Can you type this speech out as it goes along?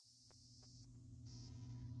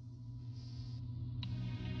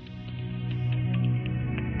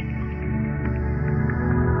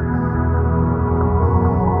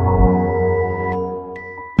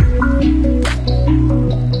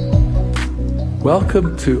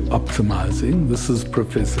Welcome to Optimizing. This is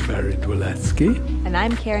Professor Barry Dwalatsky. And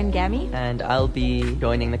I'm Karen Gammy. And I'll be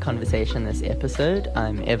joining the conversation this episode.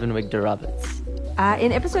 I'm Evan Wigder-Roberts.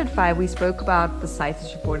 In episode 5, we spoke about the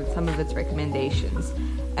CITES report and some of its recommendations.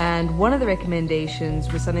 And one of the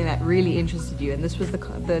recommendations was something that really interested you, and this was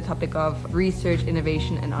the topic of research,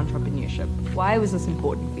 innovation, and entrepreneurship. Why was this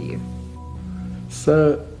important for you?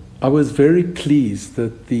 So I was very pleased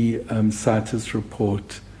that the CITES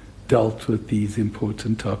report dealt with these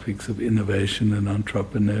important topics of innovation and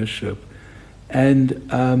entrepreneurship. And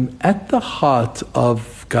at the heart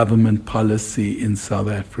of government policy in South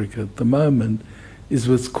Africa at the moment is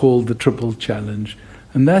what's called the Triple Challenge.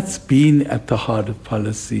 And that's been at the heart of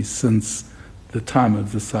policy since the time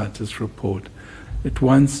of the CITES report. It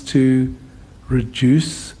wants to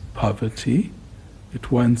reduce poverty, it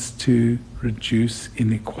wants to reduce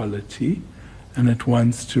inequality, and it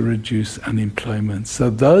wants to reduce unemployment. So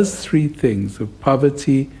those three things of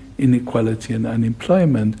poverty, inequality, and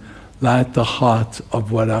unemployment lie at the heart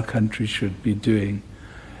of what our country should be doing.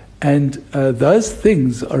 And those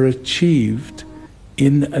things are achieved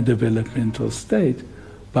in a developmental state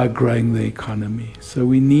by growing the economy. So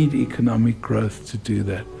we need economic growth to do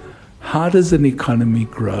that. How does an economy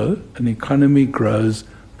grow? An economy grows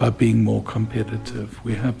by being more competitive.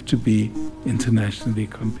 We have to be internationally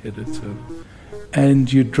competitive.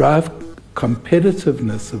 And you drive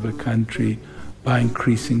competitiveness of a country by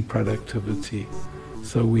increasing productivity.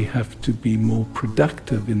 So we have to be more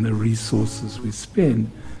productive in the resources we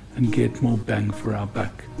spend and get more bang for our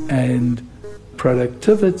buck. And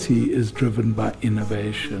productivity is driven by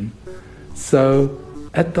innovation. So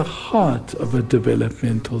at the heart of a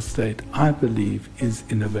developmental state, I believe, is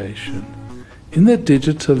innovation. In the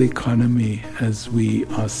digital economy, as we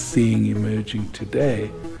are seeing emerging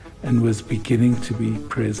today, and was beginning to be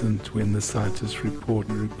present when the CITES report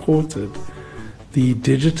reported, the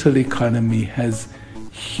digital economy has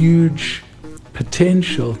huge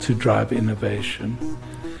potential to drive innovation.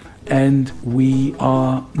 And we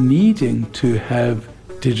are needing to have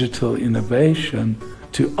digital innovation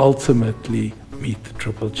to ultimately meet the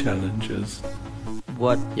triple challenges.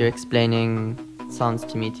 What you're explaining sounds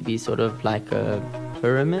to me to be sort of like a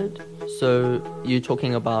pyramid. So you're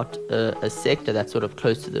talking about a sector that's sort of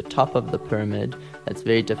close to the top of the pyramid that's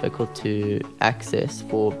very difficult to access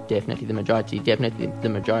for definitely the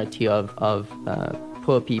majority of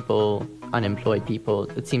poor people, unemployed people.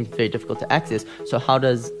 It seems very difficult to access. So how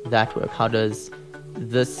does that work? How does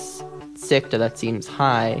this sector that seems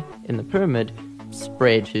high in the pyramid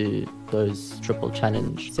spread to those triple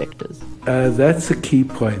challenge sectors? That's a key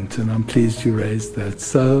point, and I'm pleased you raised that.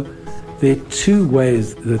 So there are two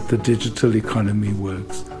ways that the digital economy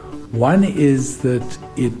works. One is that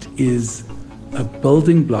it is a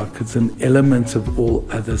building block, it's an element of all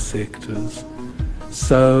other sectors.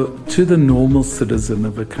 So to the normal citizen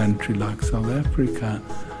of a country like South Africa,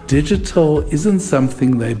 digital isn't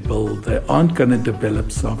something they build. They aren't going to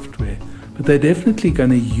develop software, but they're definitely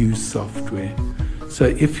going to use software. So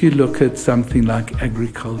if you look at something like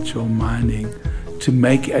agriculture or mining, to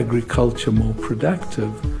make agriculture more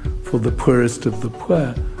productive for the poorest of the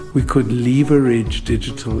poor, we could leverage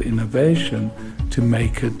digital innovation to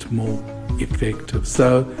make it more effective.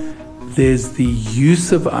 So there's the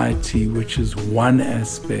use of IT, which is one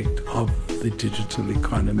aspect of the digital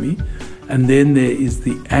economy, and then there is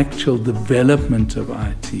the actual development of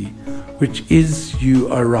IT, which is, you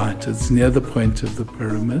are right, it's near the point of the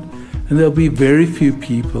pyramid, and there'll be very few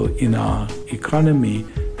people in our economy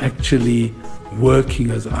actually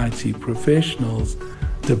working as IT professionals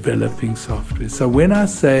developing software. So when I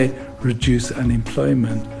say reduce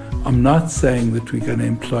unemployment, I'm not saying that we're going to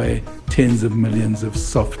employ tens of millions of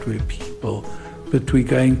software people, but we're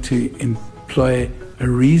going to employ a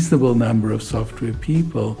reasonable number of software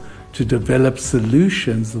people to develop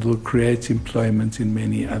solutions that will create employment in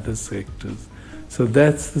many other sectors. So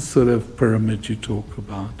that's the sort of pyramid you talk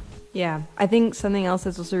about. Yeah, I think something else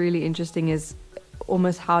that's also really interesting is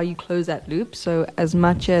almost how you close that loop. So as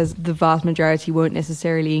much as the vast majority won't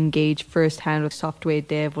necessarily engage firsthand with software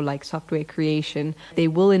dev or like software creation, they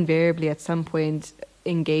will invariably at some point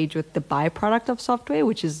engage with the byproduct of software,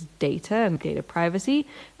 which is data and data privacy.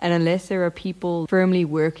 And unless there are people firmly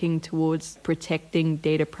working towards protecting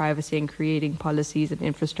data privacy and creating policies and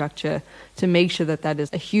infrastructure to make sure that that is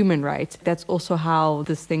a human right, that's also how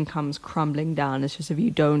this thing comes crumbling down. It's just if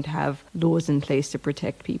you don't have laws in place to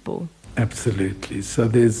protect people. Absolutely. So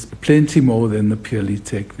there's plenty more than the purely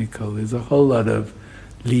technical. There's a whole lot of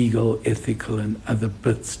legal, ethical, and other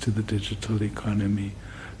bits to the digital economy.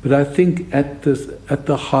 But I think at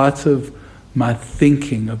the heart of my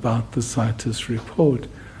thinking about the CITES report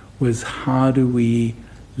was how do we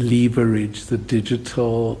leverage the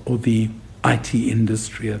digital or the IT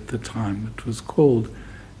industry at the time, it was called,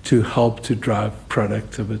 to help to drive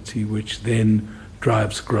productivity, which then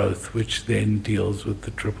drives growth, which then deals with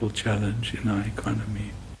the triple challenge in our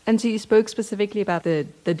economy. And so you spoke specifically about the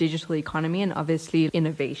digital economy and obviously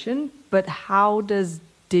innovation, but how does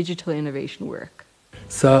digital innovation work?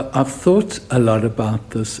 So I've thought a lot about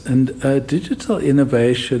this, and digital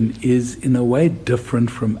innovation is in a way different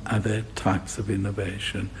from other types of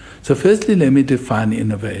innovation. So firstly, let me define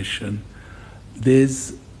innovation.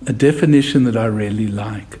 There's a definition that I really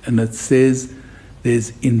like, and it says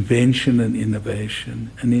there's invention and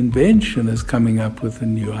innovation. And invention is coming up with a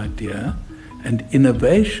new idea, and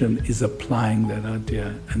innovation is applying that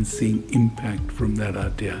idea and seeing impact from that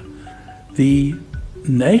idea. The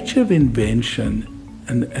nature of invention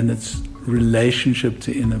and its relationship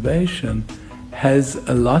to innovation has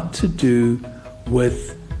a lot to do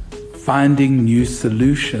with finding new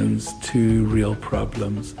solutions to real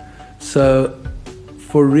problems. So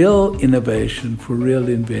for real innovation, for real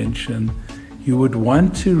invention, you would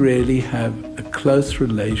want to really have a close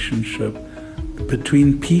relationship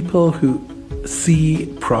between people who see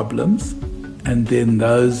problems and then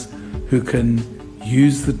those who can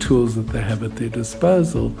use the tools that they have at their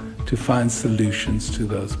disposal to find solutions to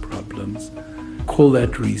those problems. Call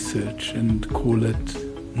that research, and call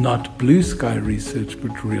it not blue sky research,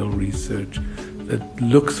 but real research that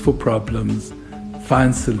looks for problems,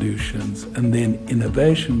 finds solutions, and then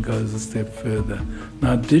innovation goes a step further.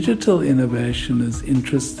 Now, digital innovation is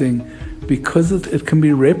interesting because it can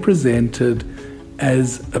be represented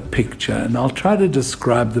as a picture, and I'll try to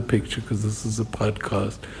describe the picture because this is a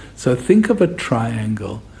podcast. So think of a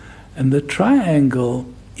triangle, and the triangle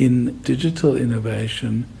in digital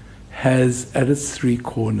innovation has at its three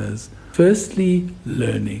corners, firstly,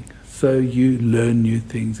 learning. So you learn new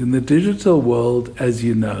things. In the digital world, as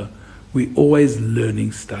you know, we're always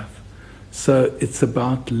learning stuff. So it's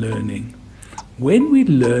about learning. When we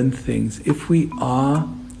learn things, if we are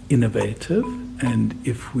innovative and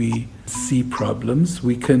if we see problems,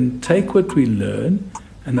 we can take what we learn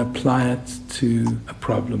and apply it to a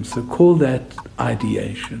problem. So call that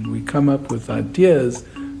ideation. We come up with ideas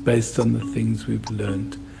based on the things we've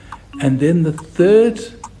learned. And then the third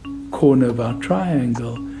corner of our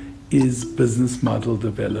triangle is business model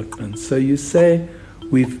development. So you say,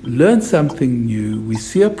 we've learned something new, we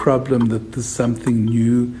see a problem that there's something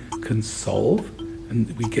new can solve, and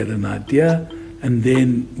we get an idea, and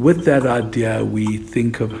then with that idea we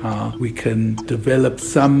think of how we can develop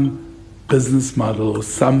some business model or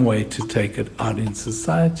some way to take it out in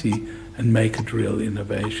society and make it real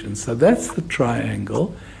innovation. So that's the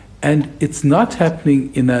triangle, and it's not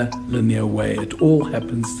happening in a linear way. It all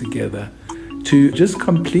happens together. To just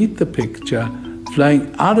complete the picture,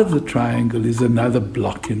 flowing out of the triangle is another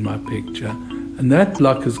block in my picture, and that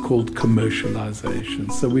block is called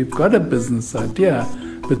commercialization. So we've got a business idea,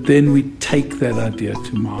 but then we take that idea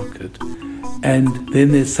to market, and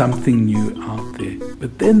then there's something new out there.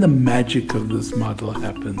 But then the magic of this model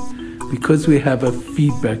happens because we have a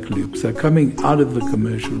feedback loop. So coming out of the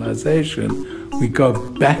commercialization, we go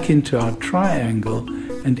back into our triangle,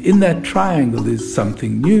 and in that triangle there's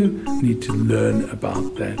something new. We need to learn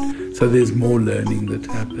about that. So there's more learning that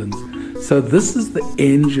happens. So this is the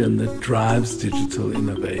engine that drives digital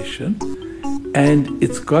innovation, and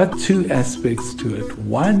it's got two aspects to it.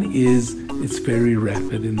 One is it's very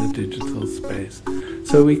rapid in the digital space.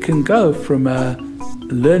 So we can go from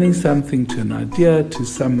learning something to an idea to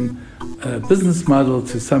some business model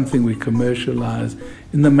to something we commercialize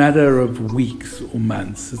in the matter of weeks or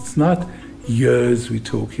months. It's not years we're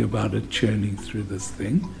talking about it churning through this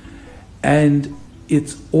thing. And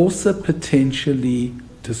it's also potentially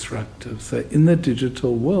disruptive. So in the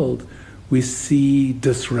digital world, we see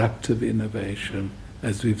disruptive innovation,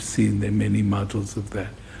 as we've seen. There are many models of that.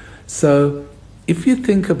 So if you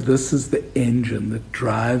think of this as the engine that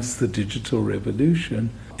drives the digital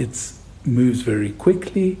revolution, it moves very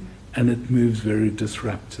quickly and it moves very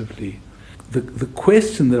disruptively. The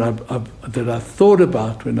question that I thought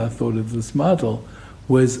about when I thought of this model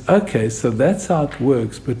was, okay, so that's how it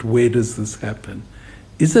works, but where does this happen?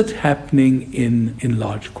 Is it happening in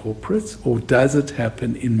large corporates, or does it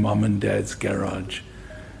happen in mom and dad's garage?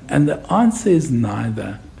 And the answer is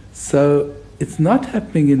neither. So it's not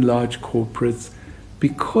happening in large corporates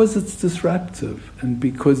because it's disruptive and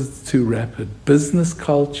because it's too rapid. Business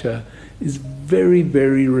culture is very,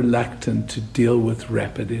 very reluctant to deal with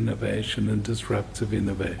rapid innovation and disruptive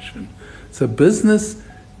innovation. So business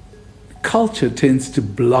culture tends to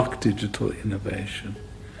block digital innovation.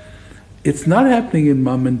 It's not happening in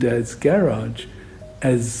mom and dad's garage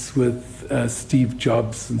as with Steve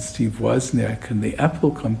Jobs and Steve Wozniak and the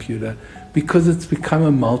Apple computer, because it's become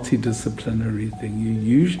a multidisciplinary thing. You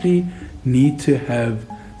usually need to have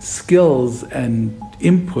skills and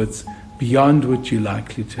inputs beyond what you're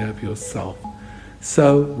likely to have yourself.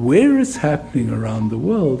 So where it's happening around the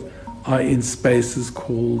world are in spaces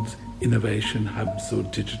called innovation hubs or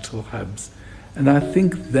digital hubs. And I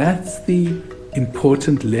think that's the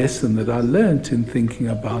important lesson that I learned in thinking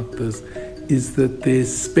about this, is that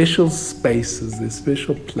there's special spaces, there's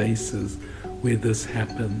special places where this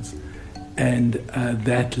happens. And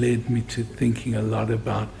that led me to thinking a lot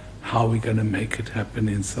about how we're going to make it happen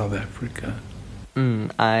in South Africa.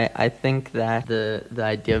 I think that the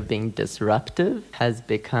idea of being disruptive has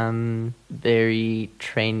become very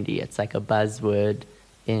trendy. It's like a buzzword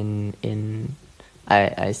in I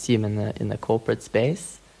assume in the corporate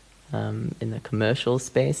space, in the commercial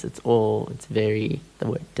space. It's very the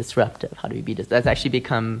word disruptive. How do we be that's actually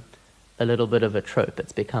become a little bit of a trope.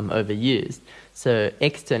 It's become overused. So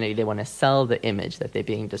externally they want to sell the image that they're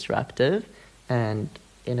being disruptive and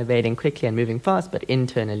innovating quickly and moving fast, but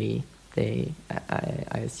internally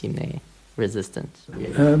I assume they're resistant.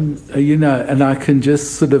 And I can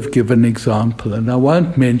just sort of give an example, and I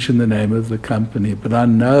won't mention the name of the company, but I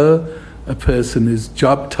know a person whose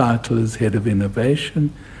job title is head of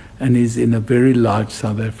innovation and is in a very large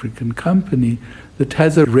South African company that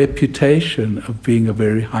has a reputation of being a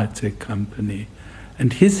very high-tech company.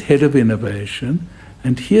 And he's head of innovation,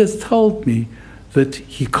 and he has told me that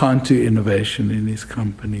he can't do innovation in his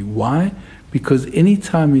company. Why? Because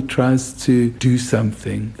anytime he tries to do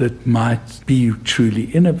something that might be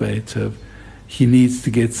truly innovative, he needs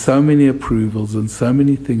to get so many approvals and so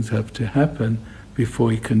many things have to happen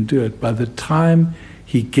before he can do it. By the time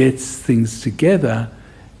he gets things together,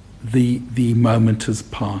 the moment has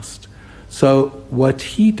passed. So what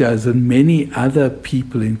he does, and many other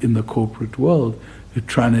people in the corporate world who are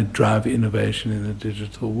trying to drive innovation in the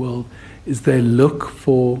digital world, is they look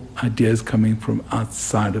for ideas coming from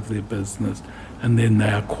outside of their business, and then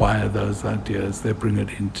they acquire those ideas, they bring it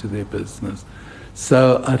into their business.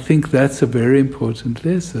 So I think that's a very important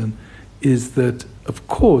lesson, is that, of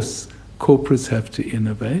course, corporates have to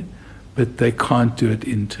innovate, but they can't do it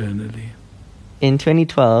internally. In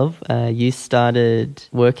 2012, you started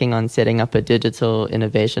working on setting up a digital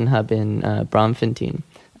innovation hub in Braamfontein.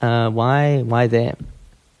 Why there?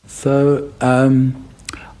 So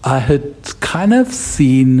I had kind of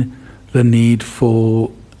seen the need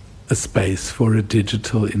for a space, for a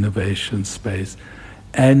digital innovation space.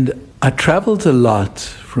 And I traveled a lot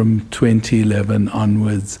from 2011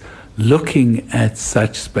 onwards, looking at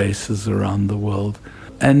such spaces around the world.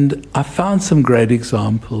 And I found some great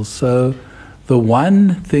examples. So the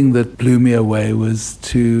one thing that blew me away was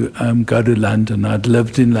to go to London. I'd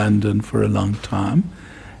lived in London for a long time.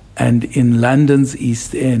 And in London's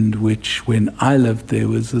East End, which when I lived there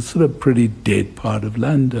was a sort of pretty dead part of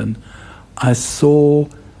London, I saw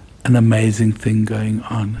an amazing thing going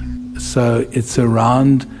on. So it's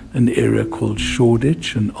around an area called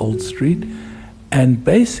Shoreditch and Old Street. And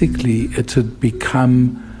basically it had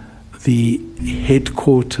become the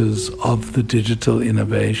headquarters of the digital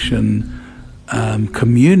innovation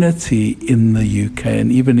community in the UK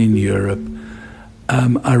and even in Europe.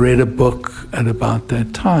 I read a book at about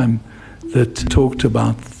that time that talked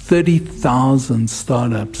about 30,000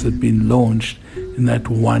 startups had been launched in that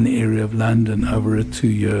one area of London over a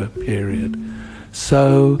 2-year period.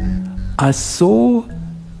 So I saw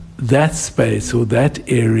that space or that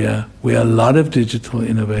area where a lot of digital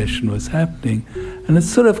innovation was happening, and it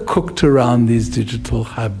sort of cooked around these digital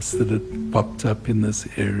hubs that had popped up in this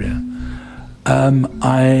area.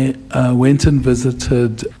 I went and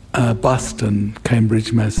visited Boston,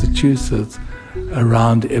 Cambridge, Massachusetts,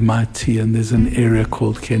 around MIT, and there's an area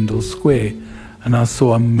called Kendall Square, and I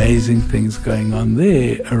saw amazing things going on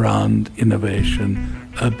there around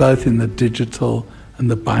innovation, both in the digital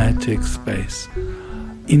and the biotech space.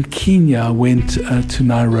 In Kenya, I went to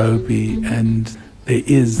Nairobi, and there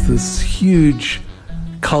is this huge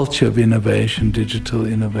culture of innovation, digital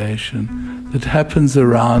innovation, that happens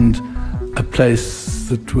around a place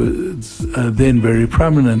that was then very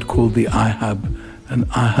prominent called the iHub. And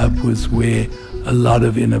iHub was where a lot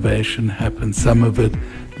of innovation happened, some of it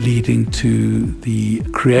leading to the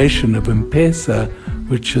creation of M-Pesa,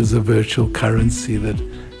 which is a virtual currency that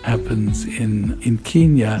happens in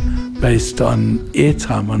Kenya based on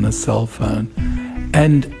airtime on a cell phone.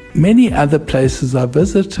 And many other places I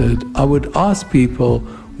visited, I would ask people,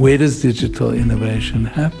 where does digital innovation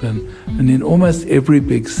happen? And in almost every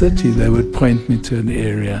big city, they would point me to an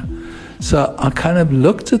area. So I kind of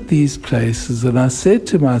looked at these places and I said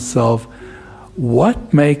to myself,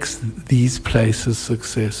 what makes these places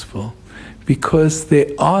successful? Because there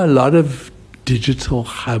are a lot of digital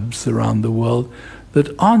hubs around the world that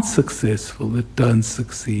aren't successful, that don't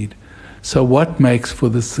succeed. So what makes for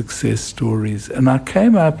the success stories? And I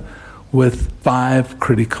came up with 5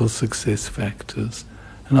 critical success factors.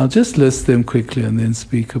 And I'll just list them quickly and then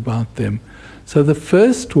speak about them. So the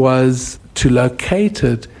first was to locate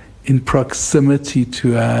it in proximity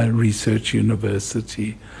to a research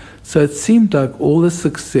university. So it seemed like all the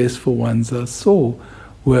successful ones I saw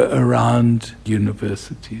were around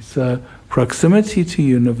universities. So proximity to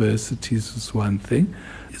universities was one thing.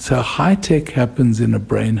 So high tech happens in a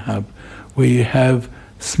brain hub where you have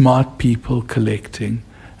smart people collecting,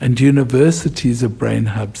 and university is a brain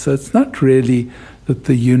hub. So it's not really that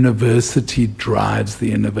the university drives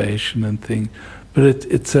the innovation and thing, but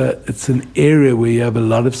it's an area where you have a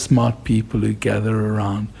lot of smart people who gather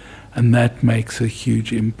around, and that makes a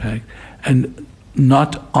huge impact. And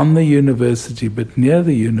not on the university, but near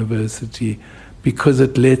the university, because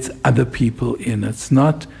it lets other people in. It's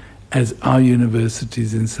not as our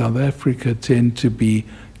universities in South Africa tend to be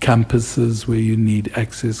campuses where you need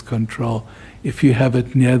access control. If you have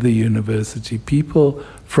it near the university, people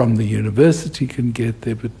from the university can get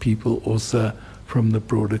there, but people also from the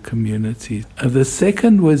broader community. The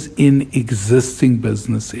second was in existing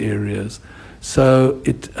business areas. So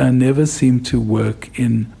it never seemed to work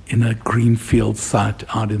in a greenfield site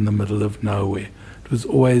out in the middle of nowhere. It was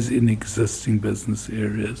always in existing business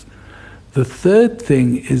areas. The third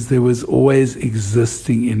thing is there was always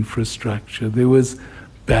existing infrastructure. There was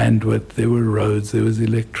bandwidth, there were roads, there was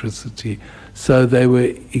electricity. So they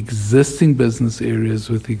were existing business areas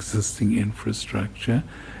with existing infrastructure.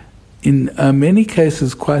 In many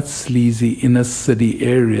cases, quite sleazy inner city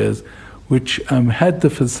areas, which had the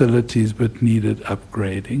facilities but needed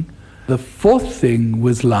upgrading. The fourth thing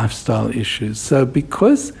was lifestyle issues. So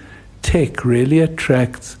because tech really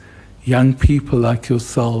attracts young people like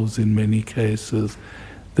yourselves in many cases,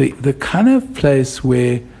 the kind of place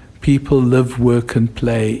where people live, work, and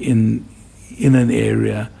play in an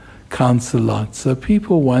area counts a lot. So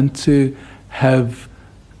people want to have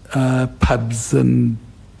pubs and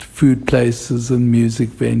food places and music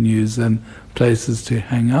venues and places to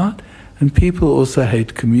hang out. And people also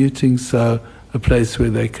hate commuting, so a place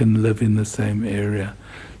where they can live in the same area.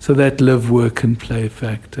 So that live, work, and play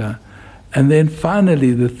factor. And then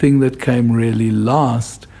finally, the thing that came really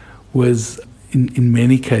last was, in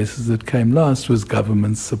many cases that came last, was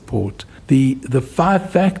government support. The 5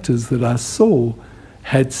 factors that I saw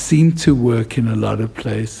had seemed to work in a lot of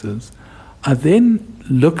places. I then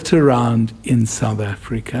looked around in South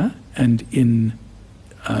Africa and in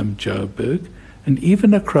Joburg and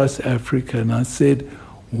even across Africa, and I said,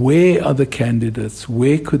 where are the candidates?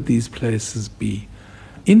 Where could these places be?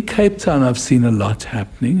 In Cape Town, I've seen a lot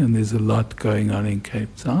happening, and there's a lot going on in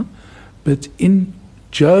Cape Town. But in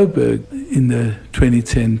Joburg, in the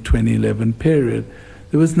 2010-2011 period,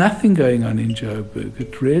 there was nothing going on in Joburg.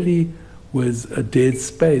 It really was a dead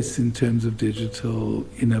space in terms of digital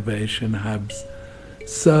innovation hubs.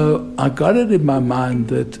 So I got it in my mind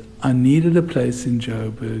that I needed a place in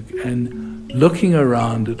Joburg, and looking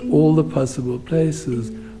around at all the possible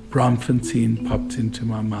places, Braamfontein popped into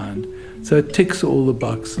my mind. So it ticks all the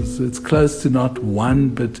boxes. It's close to not one,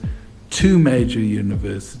 but 2 major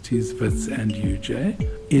universities, Wits and UJ.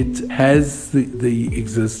 It has the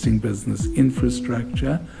existing business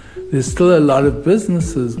infrastructure. There's still a lot of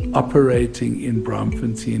businesses operating in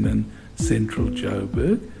Braamfontein and central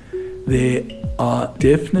Joburg. There are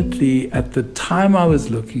definitely, at the time I was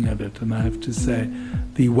looking at it, and I have to say,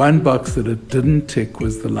 the one box that it didn't tick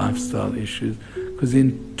was the lifestyle issues. Because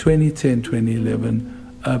in 2010-2011,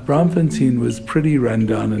 Braamfontein was pretty run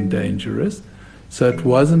down and dangerous. So it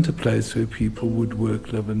wasn't a place where people would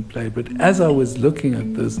work, live, and play. But as I was looking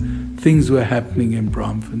at this, things were happening in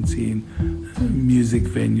Braamfontein. Music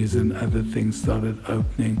venues and other things started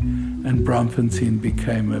opening, and Braamfontein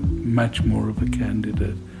became much more of a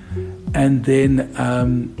candidate. And then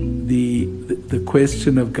the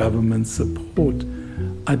question of government support,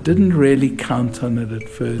 I didn't really count on it at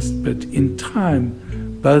first, but in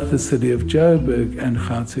time, both the city of Joburg and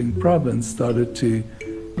Gauteng province started to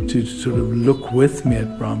sort of look with me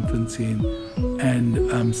at Braamfontein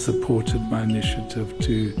and supported my initiative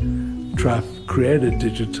to try to create a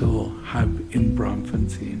digital hub in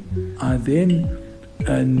Braamfontein. I then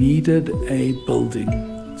needed a building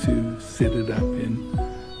to set it up in.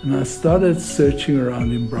 And I started searching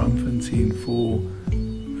around in Braamfontein for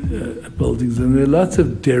buildings, and there are lots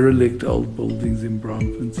of derelict old buildings in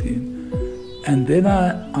Braamfontein. And then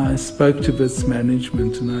I spoke to Wits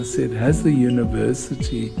management and I said, has the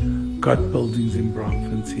university got buildings in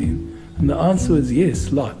Braamfontein? And the answer was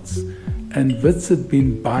yes, lots. And Wits had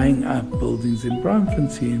been buying up buildings in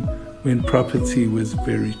Braamfontein when property was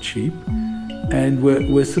very cheap. And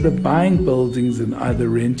we're sort of buying buildings and either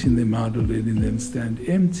renting them out or letting them stand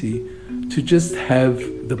empty to just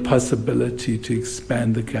have the possibility to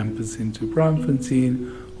expand the campus into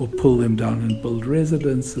Braamfontein or pull them down and build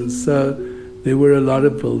residences. So there were a lot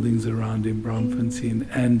of buildings around in Braamfontein.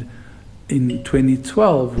 And in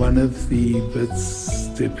 2012, one of the Wits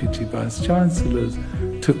deputy vice chancellors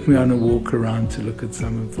took me on a walk around to look at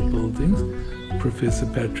some of the buildings, Professor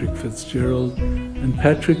Patrick Fitzgerald. And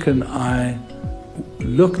Patrick and I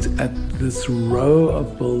looked at this row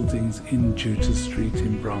of buildings in Jutta Street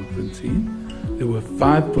in Braamfontein. There were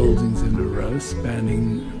 5 buildings in a row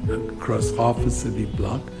spanning across half a city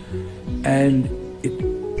block, and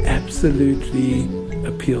it absolutely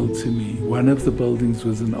appealed to me. One of the buildings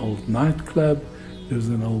was an old nightclub, there was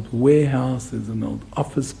an old warehouse, there's an old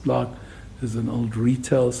office block, there's an old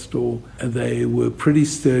retail store. They were pretty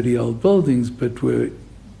sturdy old buildings, but were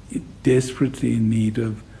desperately in need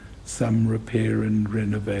of some repair and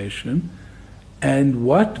renovation. And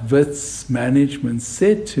what Wits management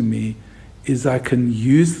said to me is I can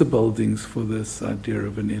use the buildings for this idea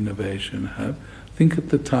of an innovation hub. I think at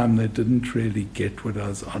the time they didn't really get what I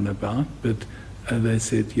was on about, but they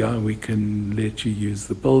said, yeah, we can let you use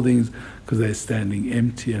the buildings because they're standing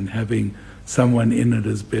empty, and having someone in it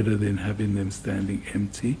is better than having them standing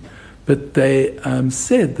empty. But they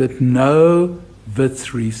said that no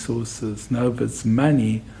Wits resources, no Wits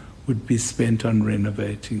money would be spent on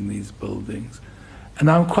renovating these buildings. And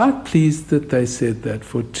I'm quite pleased that they said that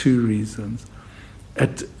for 2 reasons.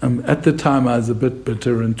 At the time, I was a bit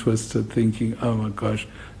bitter and twisted, thinking, oh my gosh,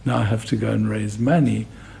 now I have to go and raise money.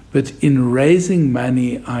 But in raising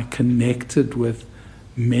money, I connected with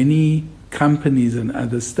many companies and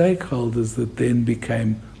other stakeholders that then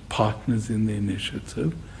became partners in the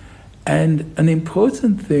initiative. And an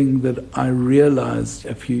important thing that I realized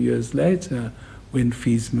a few years later when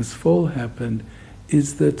Fees Must Fall happened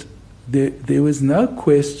is that there was no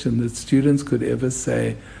question that students could ever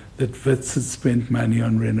say that Wits had spent money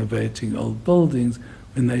on renovating old buildings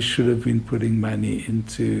when they should have been putting money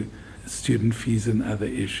into student fees and other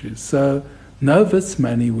issues. So no Wits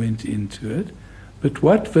money went into it, but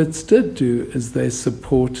what Wits did do is they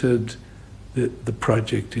supported the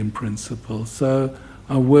project in principle. So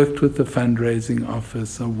I worked with the fundraising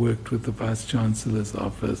office, I worked with the Vice Chancellor's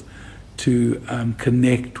office to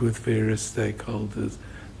connect with various stakeholders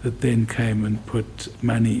that then came and put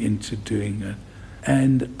money into doing it.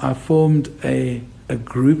 And I formed a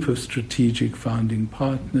group of strategic founding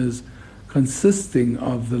partners consisting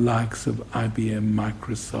of the likes of IBM,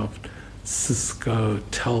 Microsoft, Cisco,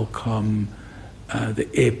 Telkom, the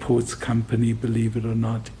airports company, believe it or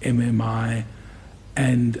not, MMI,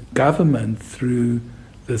 and government through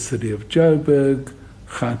the city of Joburg,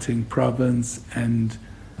 Gauteng province, and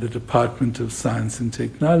the Department of Science and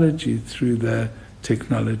Technology through the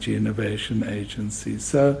Technology Innovation Agency.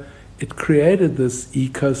 So it created this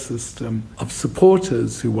ecosystem of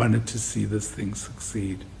supporters who wanted to see this thing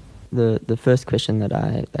succeed. The first question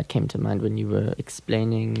that came to mind when you were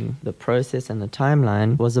explaining the process and the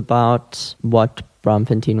timeline was about what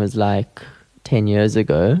Braamfontein was like 10 years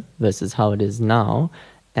ago versus how it is now.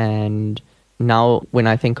 And now when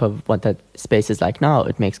I think of what that space is like now,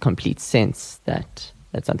 it makes complete sense that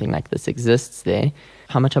something like this exists there.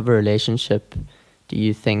 How much of a relationship do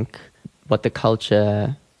you think what the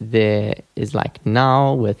culture there is like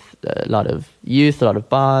now, with a lot of youth, a lot of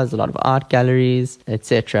bars, a lot of art galleries,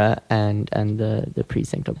 etc., and the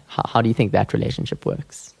precinct? How do you think that relationship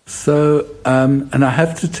works? So, and I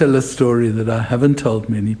have to tell a story that I haven't told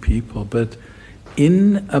many people, but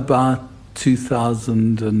in about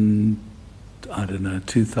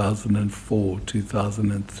 2004,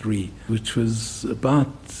 2003, which was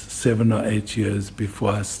about 7 or 8 years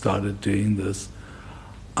before I started doing this,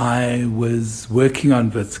 I was working on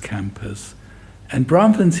Wits campus, and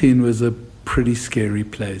Braamfontein was a pretty scary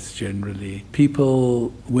place generally.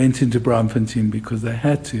 People went into Braamfontein because they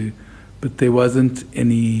had to, but there wasn't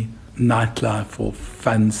any nightlife or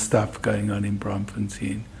fun stuff going on in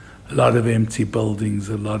Braamfontein. A lot of empty buildings,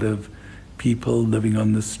 a lot of people living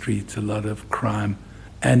on the streets, a lot of crime.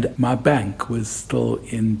 And my bank was still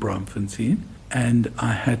in Braamfontein, and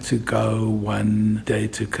I had to go one day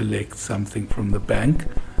to collect something from the bank.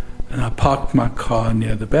 And I parked my car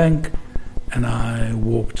near the bank, and I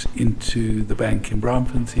walked into the bank in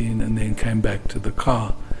Braamfontein and then came back to the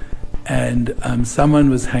car. And someone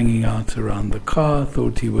was hanging out around the car,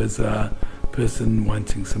 thought he was a person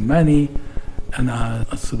wanting some money, And I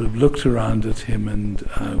sort of looked around at him, and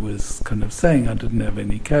I was kind of saying I didn't have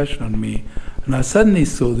any cash on me. And I suddenly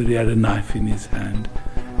saw that he had a knife in his hand.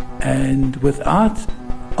 And without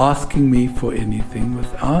asking me for anything,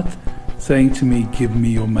 without saying to me, give me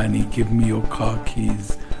your money, give me your car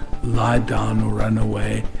keys, lie down or run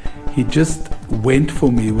away, he just went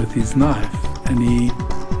for me with his knife. And he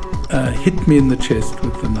hit me in the chest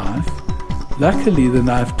with the knife. Luckily, the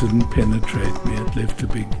knife didn't penetrate me. It left a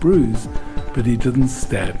big bruise, but he didn't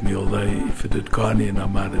stab me, although if it had gone in, I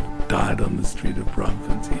might have died on the street of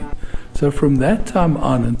Braamfontein. So from that time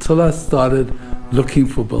on, until I started looking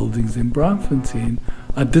for buildings in Braamfontein,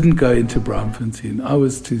 I didn't go into Braamfontein. I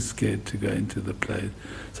was too scared to go into the place.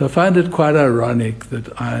 So I find it quite ironic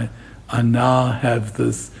that I now have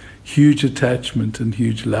this huge attachment and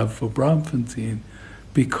huge love for Braamfontein,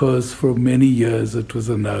 because for many years it was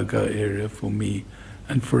a no-go area for me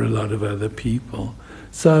and for a lot of other people.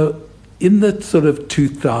 So in the sort of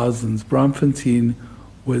 2000s, Braamfontein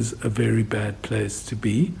was a very bad place to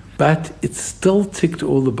be, but it still ticked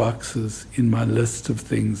all the boxes in my list of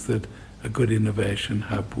things that a good innovation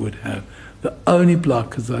hub would have. The only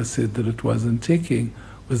block, as I said, that it wasn't ticking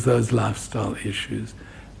was those lifestyle issues.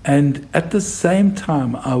 And at the same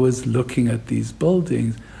time I was looking at these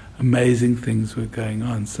buildings, amazing things were going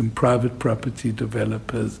on. Some private property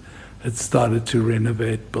developers had started to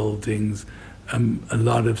renovate buildings. A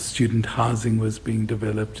lot of student housing was being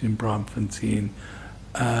developed in Braamfontein.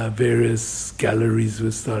 Various galleries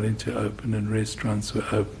were starting to open and restaurants were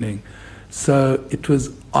opening. So it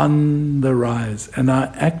was on the rise. And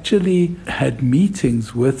I actually had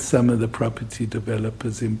meetings with some of the property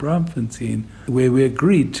developers in Braamfontein where we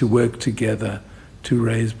agreed to work together to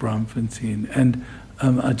raise Braamfontein. And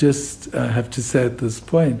I just have to say at this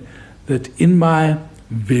point that in my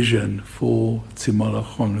vision for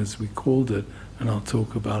Tshimologong, as we called it, and I'll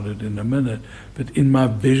talk about it in a minute, but in my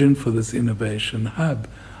vision for this innovation hub,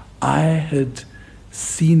 I had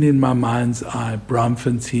seen in my mind's eye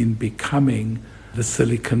Braamfontein becoming the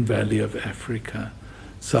Silicon Valley of Africa.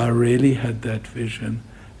 So I really had that vision.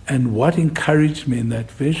 And what encouraged me in that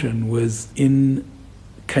vision was in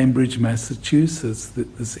Cambridge, Massachusetts,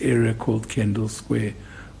 this area called Kendall Square,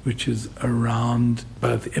 which is around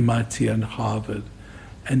both MIT and Harvard.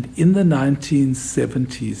 And in the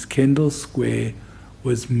 1970s, Kendall Square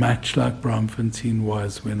was much like Braamfontein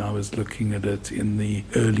was when I was looking at it in the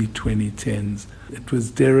early 2010s. It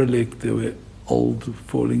was derelict. There were old,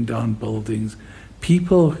 falling down buildings.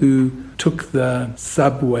 People who took the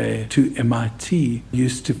subway to MIT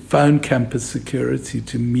used to phone campus security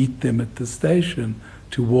to meet them at the station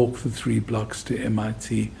to walk the 3 blocks to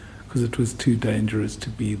MIT because it was too dangerous to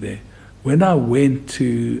be there. When I went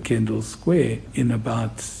to Kendall Square in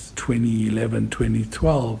about 2011,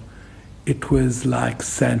 2012, it was like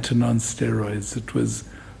Santon on steroids. It was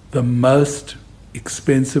the most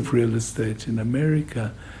expensive real estate in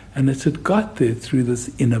America, and it had got there through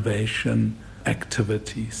this innovation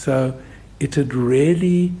activity. So it had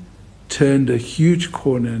really turned a huge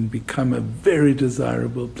corner and become a very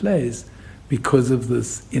desirable place because of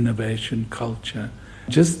this innovation culture.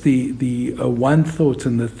 Just the one thought,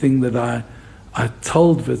 and the thing that I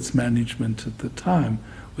told Wits management at the time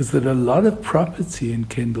was that a lot of property in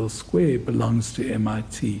Kendall Square belongs to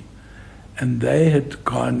MIT. And they had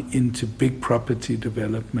gone into big property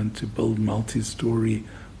development to build multi-story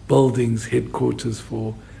buildings, headquarters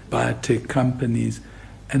for biotech companies.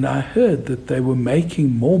 And I heard that they were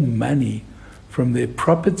making more money from their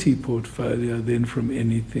property portfolio than from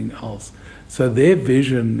anything else. So their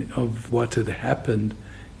vision of what had happened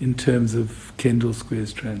in terms of Kendall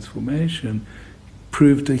Square's transformation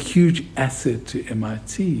proved a huge asset to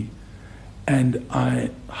MIT. And I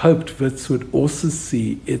hoped Wits would also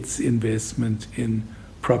see its investment in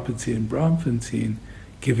property in Braamfontein,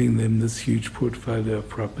 giving them this huge portfolio of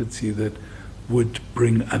property that would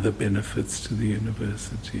bring other benefits to the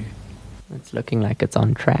university. It's looking like it's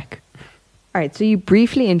on track. All right, so you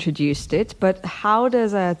briefly introduced it, but how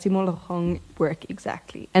does Tshimologong work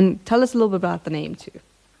exactly? And tell us a little bit about the name too.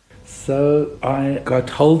 So I got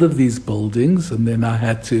hold of these buildings, and then I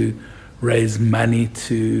had to raise money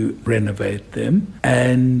to renovate them.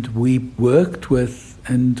 And we worked with,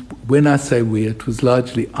 and when I say we, it was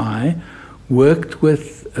largely I, worked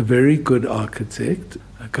with a very good architect,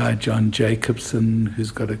 a guy, John Jacobson,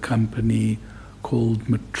 who's got a company called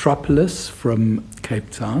Metropolis from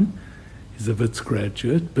Cape Town. He's a Wits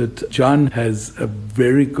graduate, but John has a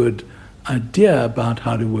very good idea about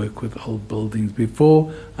how to work with old buildings.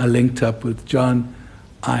 Before I linked up with John,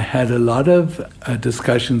 I had a lot of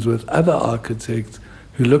discussions with other architects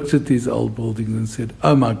who looked at these old buildings and said,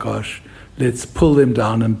 oh my gosh, let's pull them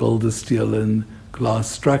down and build a steel and glass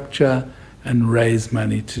structure and raise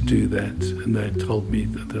money to do that. And they told me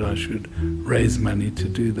that I should raise money to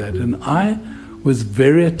do that. And I was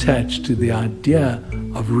very attached to the idea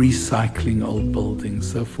of recycling old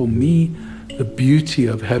buildings. So for me, the beauty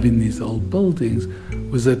of having these old buildings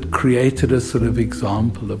was it created a sort of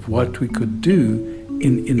example of what we could do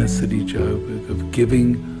in inner city Joburg, of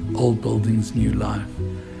giving old buildings new life.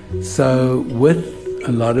 So with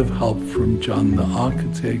a lot of help from John, the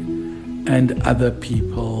architect, and other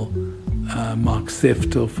people, Mark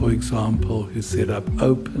Seftel, for example, who set up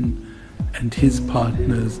Open, and his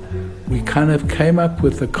partners, we kind of came up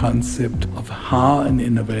with a concept of how an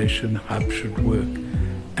innovation hub should work.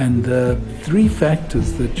 And the three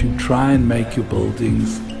factors that you try and make your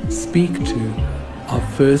buildings speak to are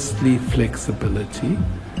firstly flexibility.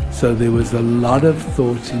 So there was a lot of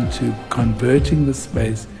thought into converting the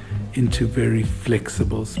space into very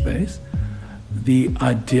flexible space. The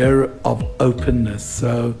idea of openness,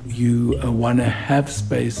 so you want to have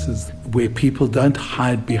spaces where people don't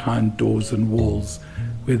hide behind doors and walls,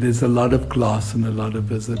 where there's a lot of glass and a lot of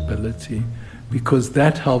visibility, because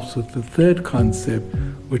that helps with the third concept,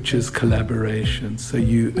 which is collaboration. So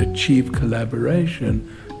you achieve collaboration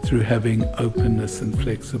through having openness and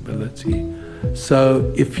flexibility.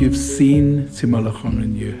 So if you've seen Tshimologong,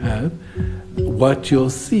 and you have, what you'll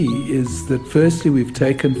see is that firstly we've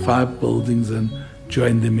taken 5 buildings and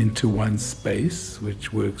joined them into one space,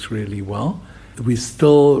 which works really well. We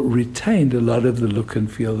still retained a lot of the look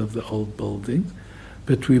and feel of the old buildings,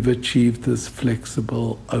 but we've achieved this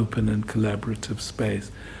flexible, open and collaborative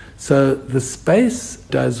space. So the space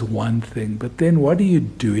does one thing, but then what do you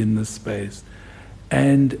do in the space?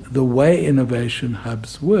 And the way innovation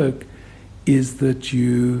hubs work is that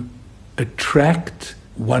you attract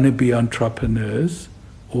wannabe entrepreneurs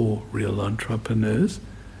or real entrepreneurs.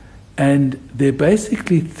 And there are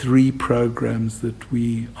basically 3 programs that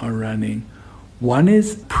we are running. One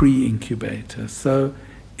is pre-incubator. So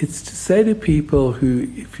it's to say to people who,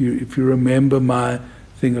 if you remember my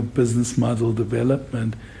thing of business model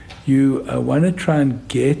development, you want to try and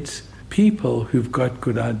get people who've got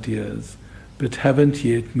good ideas but haven't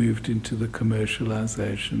yet moved into the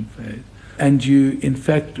commercialization phase. And you, in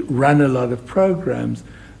fact, run a lot of programs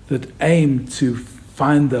that aim to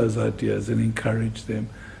find those ideas and encourage them.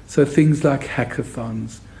 So things like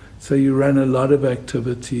hackathons. So you run a lot of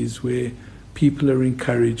activities where people are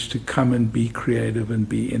encouraged to come and be creative and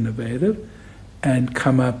be innovative and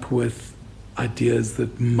come up with ideas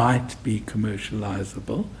that might be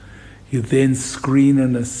commercializable. You then screen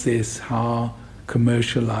and assess how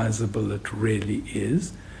commercializable it really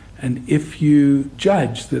is. And if you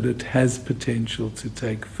judge that it has potential to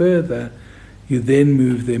take further, you then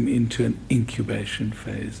move them into an incubation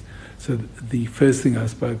phase. So the first thing I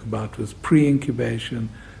spoke about was pre-incubation.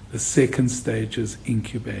 The second stage is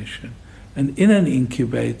incubation. And in an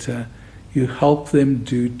incubator, you help them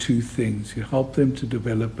do 2 things. You help them to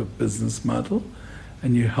develop a business model,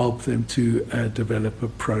 and you help them to develop a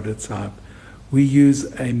prototype. We use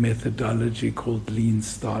a methodology called Lean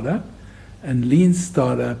Startup. And Lean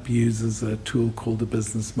Startup uses a tool called the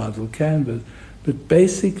Business Model Canvas. But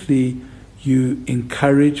basically, you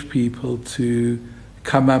encourage people to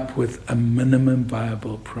come up with a minimum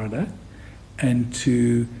viable product and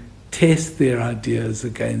to test their ideas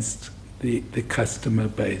against the customer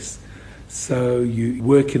base. So you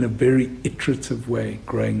work in a very iterative way,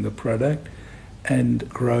 growing the product and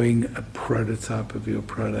growing a prototype of your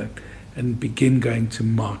product and begin going to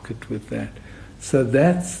market with that. So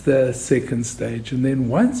that's the second stage. And then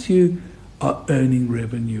once you are earning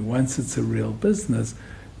revenue, once it's a real business,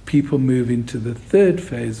 people move into the third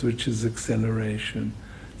phase, which is acceleration.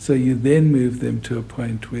 So you then move them to a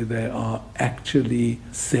point where they are actually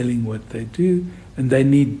selling what they do, and they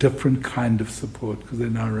need different kind of support because they're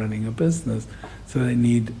now running a business. So they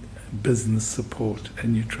need business support,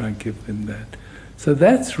 and you try and give them that. So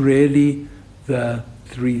that's really the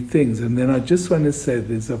 3 things. And then I just want to say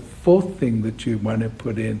there's a 4th thing that you want to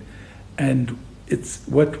put in, and it's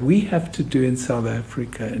what we have to do in South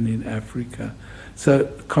Africa and in Africa.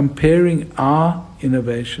 So comparing our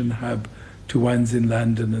innovation hub to ones in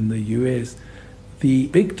London and the US, the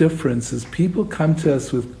big difference is people come to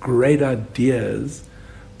us with great ideas,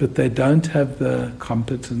 but they don't have the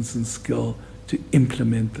competence and skill to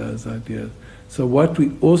implement those ideas. So what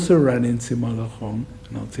we also run in Tshimologong,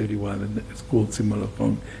 and I'll tell you why it's called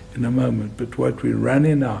Tshimologong in a moment, but what we run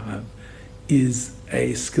in our hub is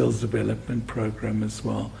a skills development program as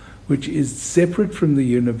well, which is separate from the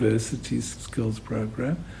university's skills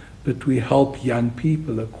program, but we help young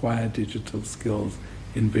people acquire digital skills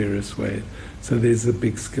in various ways. So there's a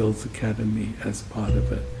big skills academy as part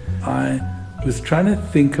of it. I was trying to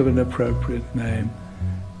think of an appropriate name,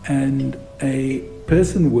 and a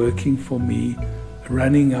person working for me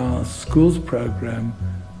running our schools program,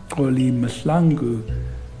 Xoli Mahlangu,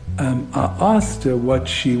 I asked her what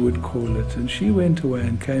she would call it, and she went away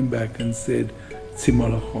and came back and said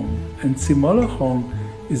Tsimologong. And Tsimologong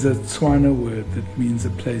is a Tswana word that means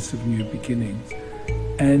a place of new beginnings.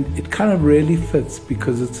 And it kind of really fits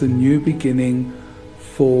because it's a new beginning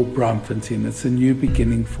for Braamfontein. It's a new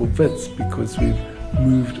beginning for Wits because we've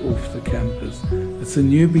moved off the campus. It's a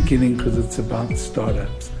new beginning because it's about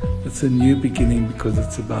startups. It's a new beginning because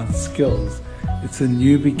it's about skills. It's a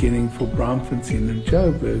new beginning for Braamfontein and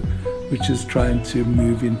Joburg, which is trying to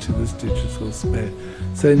move into this digital space.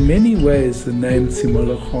 So in many ways, the name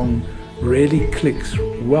Tsimologong really clicks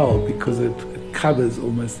well because it covers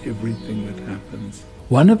almost everything that happens.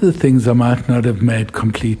 One of the things I might not have made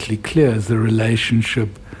completely clear is the relationship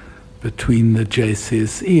between the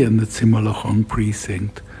JCSE and the Tsimologong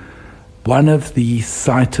precinct. One of the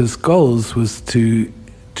CITES goals was to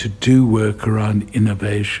do work around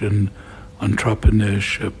innovation,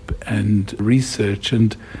 entrepreneurship, and research.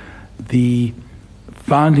 And the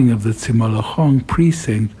founding of the Tsimologong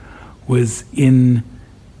precinct was in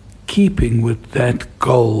keeping with that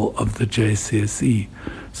goal of the JCSE.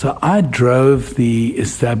 So I drove the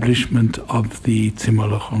establishment of the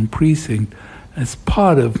Tsimologong precinct as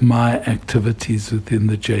part of my activities within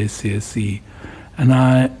the JCSE. And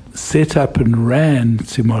I set up and ran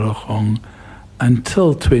Tsimologong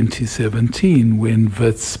until 2017 when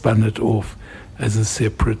Wits spun it off as a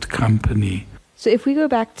separate company. So if we go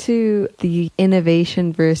back to the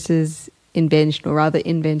innovation versus invention, or rather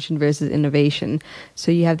invention versus innovation,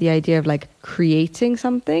 so you have the idea of like creating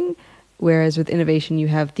something, whereas with innovation you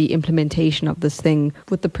have the implementation of this thing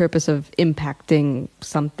with the purpose of impacting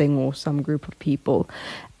something or some group of people.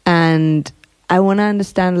 And I want to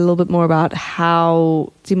understand a little bit more about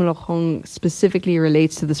how Tsimologong specifically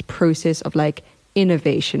relates to this process of like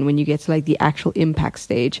innovation when you get to like the actual impact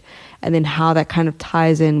stage, and then how that kind of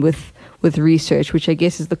ties in with research, which I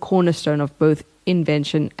guess is the cornerstone of both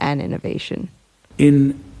invention and innovation.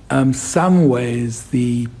 In some ways,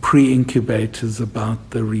 the pre-incubator is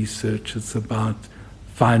about the research. It's about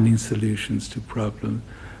finding solutions to problems.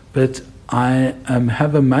 But I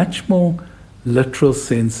have a much more literal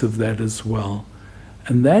sense of that as well.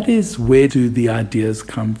 And that is, where do the ideas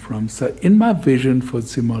come from? So in my vision for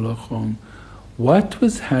Tsimologong, what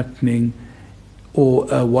was happening or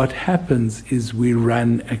what happens is we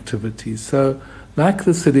run activities. So like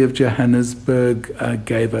the city of Johannesburg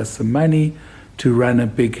gave us some money to run a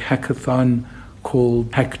big hackathon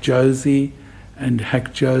called Hack Josie. And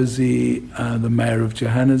Hack Josie, the mayor of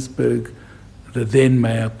Johannesburg, the then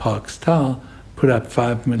mayor Parks Tau, put up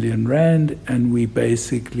 5 million rand, and we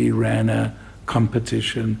basically ran a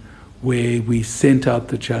competition where we sent out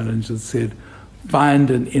the challenge that said, find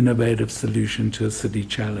an innovative solution to a city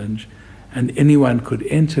challenge. And anyone could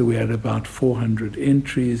enter. We had about 400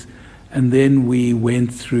 entries. And then we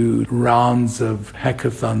went through rounds of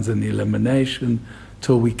hackathons and elimination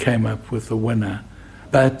till we came up with a winner.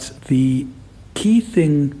 But the key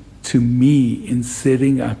thing to me in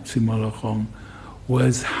setting up Tsimologong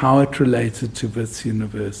was how it related to Wits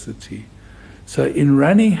University. So in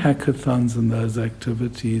running hackathons and those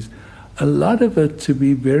activities, a lot of it, to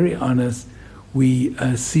be very honest, we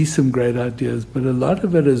see some great ideas, but a lot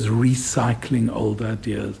of it is recycling old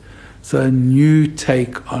ideas. So a new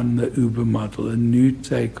take on the Uber model, a new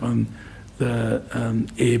take on the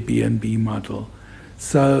Airbnb model.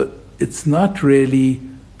 So it's not really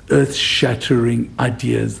earth-shattering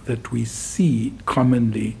ideas that we see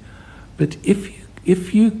commonly. But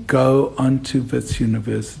if you go onto Wits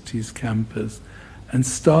University's campus and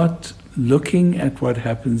start looking at what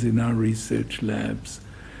happens in our research labs,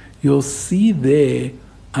 you'll see there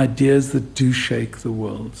ideas that do shake the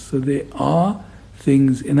world. So there are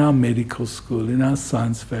things in our medical school, in our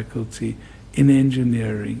science faculty, in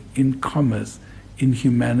engineering, in commerce, in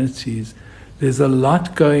humanities. There's a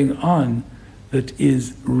lot going on that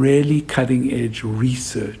is really cutting-edge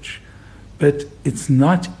research. But it's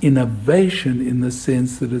not innovation in the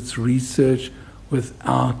sense that it's research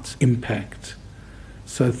without impact.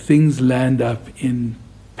 So things land up in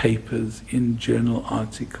papers, in journal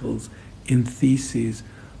articles, in theses,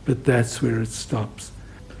 but that's where it stops.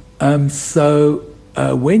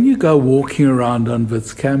 When you go walking around on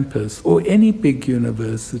Wits campus or any big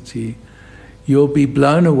university, you'll be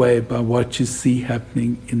blown away by what you see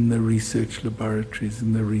happening in the research laboratories,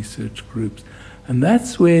 in the research groups. And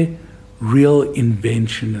that's where real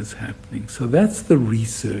invention is happening. So that's the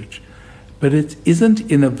research. But it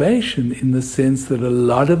isn't innovation in the sense that a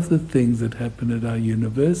lot of the things that happen at our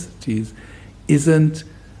universities isn't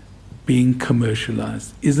being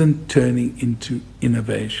commercialized, isn't turning into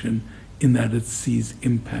innovation in that it sees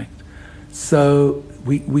impact. So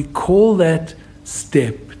we call that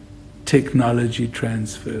step technology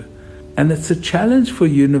transfer. And it's a challenge for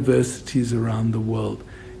universities around the world.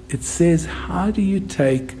 It says, how do you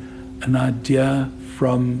take an idea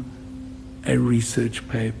from a research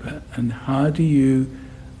paper and how do you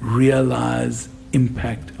realize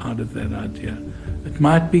impact out of that idea? It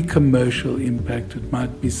might be commercial impact, it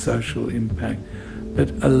might be social impact, but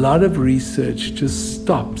a lot of research just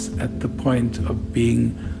stops at the point of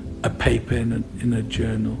being a paper in a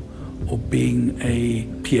journal or being a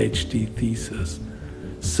PhD thesis.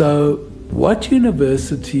 So what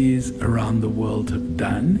universities around the world have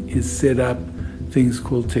done is set up things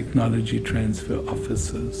called technology transfer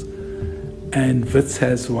offices. And WITS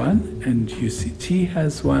has one, and UCT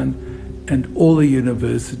has one, and all the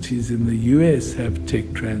universities in the US have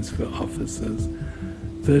tech transfer offices.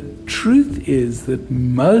 The truth is that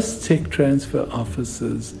most tech transfer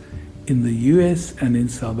offices in the US and in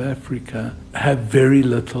South Africa have very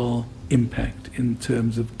little impact in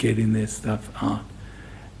terms of getting their stuff out.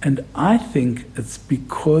 And I think it's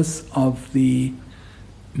because of the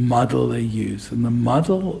model they use. And the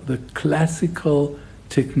model, the classical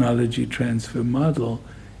technology transfer model,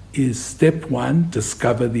 is step one,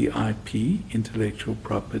 discover the IP, intellectual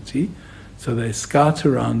property. So they scout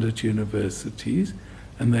around at universities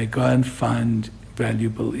and they go and find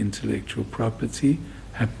valuable intellectual property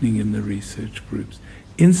happening in the research groups.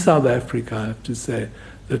 In South Africa, I have to say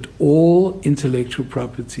that all intellectual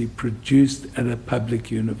property produced at a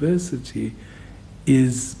public university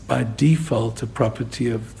is by default a property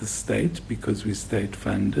of the state because we're state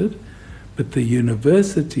funded, but the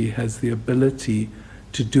university has the ability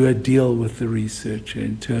to do a deal with the researcher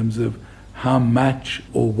in terms of how much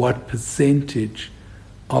or what percentage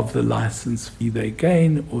of the license fee they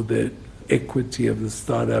gain or the equity of the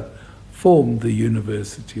startup form the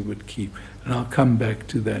university would keep. And I'll come back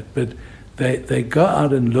to that. But they go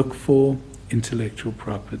out and look for intellectual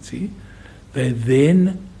property. They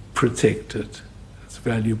then protect it. It's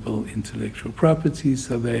valuable intellectual property,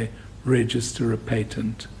 so they register a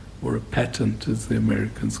patent, or a patent as the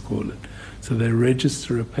Americans call it. So they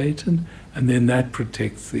register a patent, and then that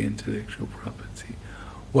protects the intellectual property.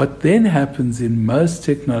 What then happens in most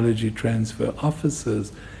technology transfer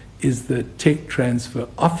offices is the tech transfer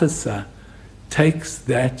officer takes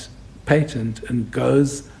that patent and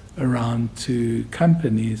goes around to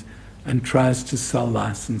companies and tries to sell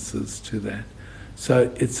licenses to that.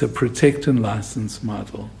 So it's a protect and license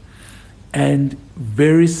model. And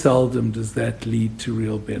very seldom does that lead to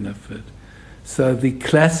real benefit. So the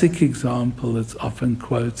classic example that's often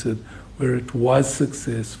quoted where it was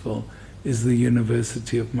successful is the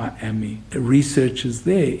University of Miami. Researchers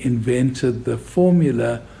there invented the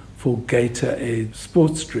formula for Gatorade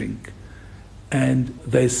sports drink. And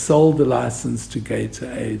they sold the license to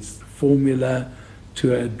Gatorade's formula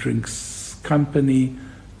to a drinks company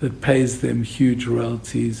that pays them huge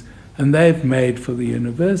royalties. And they've made for the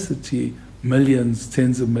university millions,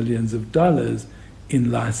 tens of millions of dollars in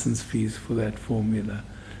license fees for that formula.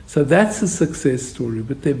 So that's a success story,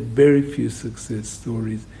 but there are very few success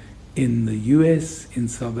stories in the US, in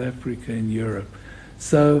South Africa, in Europe.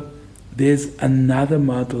 So there's another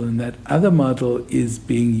model, and that other model is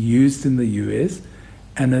being used in the US,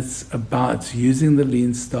 and it's using the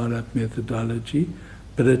lean startup methodology,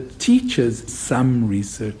 but it teaches some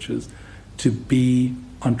researchers to be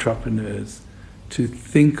entrepreneurs, to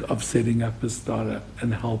think of setting up a startup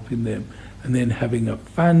and helping them, and then having a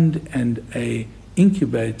fund and a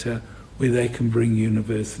incubator where they can bring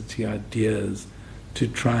university ideas to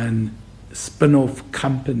try and spin off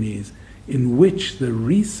companies in which the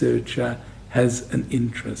researcher has an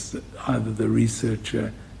interest, either the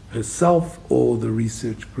researcher herself or the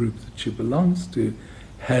research group that she belongs to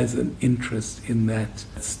has an interest in that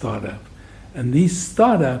startup. And these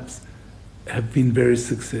startups have been very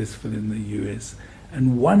successful in the US.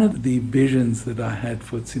 And one of the visions that I had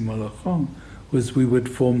for Tshimologong was we would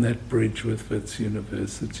form that bridge with Wits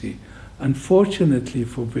University. Unfortunately,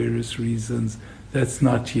 for various reasons, that's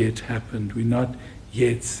not yet happened. We're not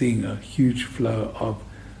yet seeing a huge flow of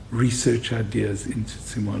research ideas into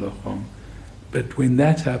Tshimologong. But when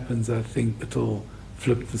that happens, I think it'll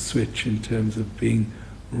flip the switch in terms of being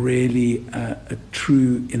really a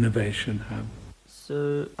true innovation hub.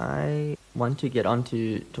 So I want to get on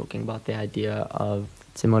to talking about the idea of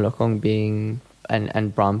Tshimologong being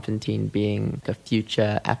and Braamfontein being a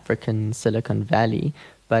future African Silicon Valley.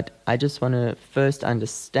 but I just want to first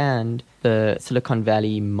understand the Silicon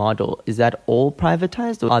Valley model. Is that all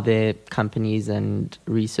privatized, or are there companies and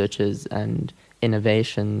researchers and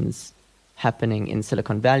innovations happening in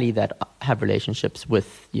Silicon Valley that have relationships with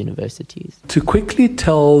universities? To quickly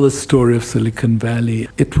tell the story of Silicon Valley,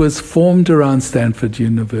 it was formed around Stanford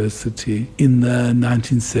University in the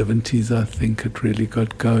 1970s, I think it really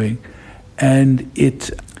got going. And it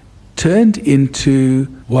turned into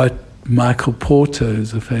what Michael Porter,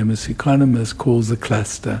 who's a famous economist, calls a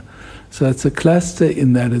cluster. So it's a cluster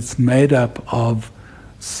in that it's made up of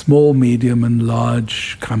small, medium, and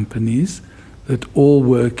large companies that all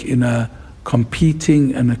work in a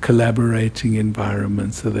competing and a collaborating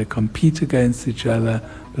environment. So they compete against each other,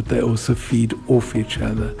 but they also feed off each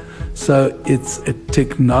other. So it's a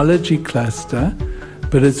technology cluster,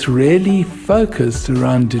 but it's really focused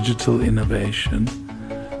around digital innovation.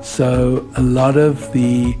 So a lot of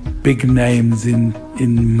the big names in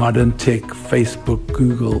modern tech, Facebook,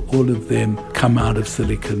 Google, all of them come out of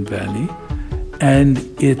Silicon Valley. And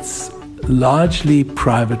it's largely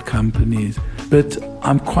private companies. But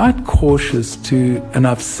I'm quite cautious and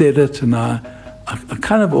I've said it, and I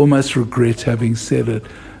kind of almost regret having said it,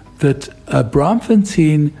 that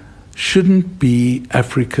Braamfontein shouldn't be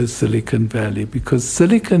Africa's Silicon Valley, because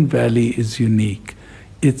Silicon Valley is unique.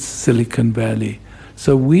 It's Silicon Valley.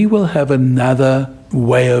 So we will have another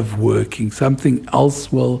way of working. Something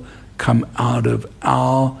else will come out of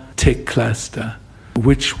our tech cluster,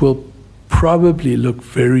 which will probably look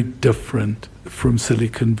very different from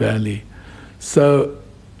Silicon Valley. So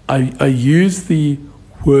I use the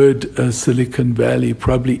word Silicon Valley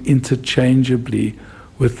probably interchangeably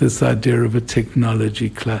with this idea of a technology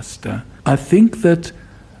cluster. I think that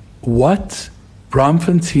what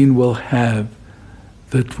Braamfontein will have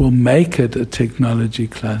that will make it a technology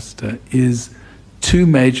cluster is 2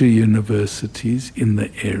 major universities in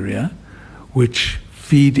the area, which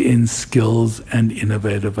feed in skills and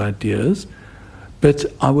innovative ideas. But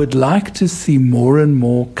I would like to see more and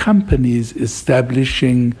more companies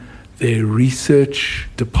establishing their research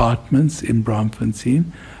departments in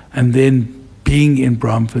Braamfontein and then being in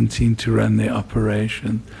Braamfontein to run their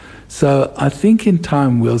operation. So I think in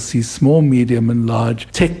time we'll see small, medium, and large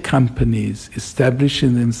tech companies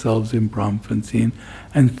establishing themselves in Braamfontein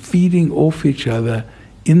and feeding off each other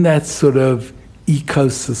in that sort of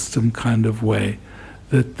ecosystem kind of way.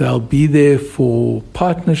 That they'll be there for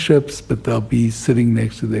partnerships, but they'll be sitting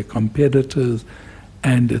next to their competitors,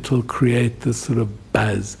 and it'll create this sort of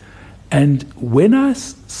buzz. And when I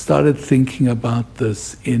started thinking about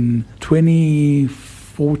this in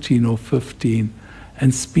 2014 or 15,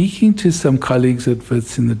 and speaking to some colleagues at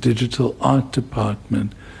WITS in the digital art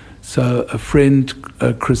department, so a friend,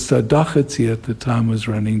 Christo Doherty at the time, was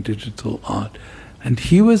running digital art, and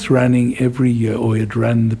he was running every year, or had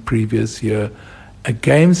run the previous year, a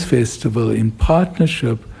games festival in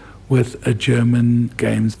partnership with a German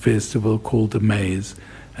games festival called Amaze.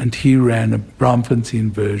 And he ran a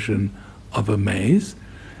Braamfontein version of Amaze.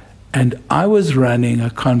 And I was running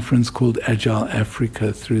a conference called Agile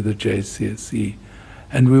Africa through the JCSE.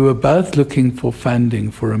 And we were both looking for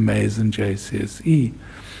funding for Amaze and JCSE.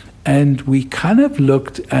 And we kind of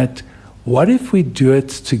looked at what if we do it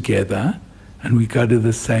together and we go to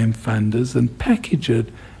the same funders and package it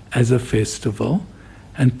as a festival,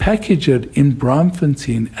 and package it in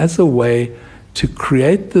Braamfontein as a way to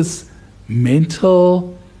create this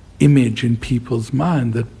mental image in people's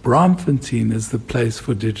mind that Braamfontein is the place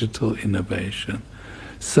for digital innovation.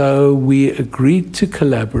 So we agreed to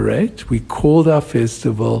collaborate. We called our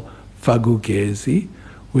festival Fagugezi,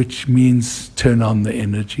 which means turn on the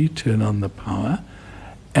energy, turn on the power.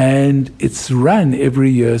 And it's run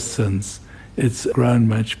every year since. It's grown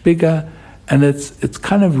much bigger. And it's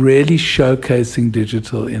kind of really showcasing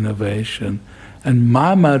digital innovation. And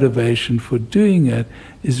my motivation for doing it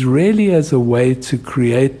is really as a way to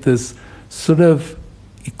create this sort of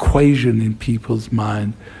equation in people's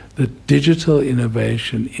mind that digital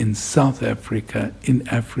innovation in South Africa, in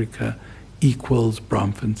Africa, equals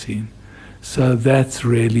Braamfontein. So that's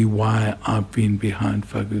really why I've been behind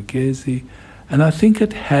Fagugezi. And I think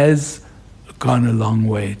it has gone a long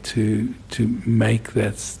way to make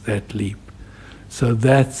that leap. So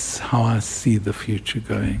that's how I see the future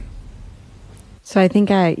going. So I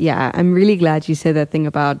think I'm really glad you said that thing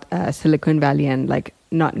about Silicon Valley and like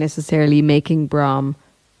not necessarily making Braam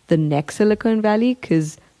the next Silicon Valley,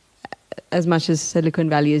 because as much as Silicon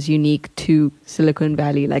Valley is unique to Silicon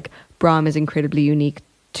Valley, like Braam is incredibly unique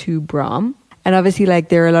to Braam. And obviously, like,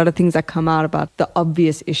 there are a lot of things that come out about the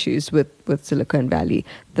obvious issues with Silicon Valley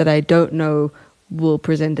that I don't know will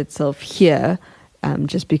present itself here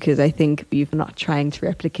just because I think we're not trying to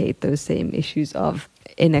replicate those same issues of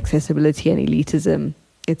inaccessibility and elitism,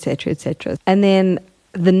 etc., etc. And then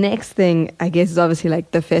the next thing, I guess, is obviously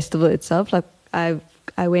like the festival itself. Like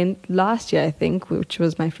I went last year, I think, which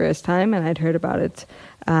was my first time, and I'd heard about it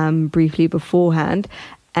briefly beforehand.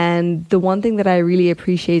 And the one thing that I really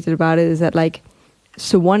appreciated about it is that, like,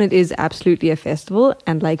 so one, it is absolutely a festival,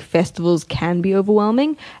 and like festivals can be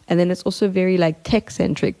overwhelming, and then it's also very like tech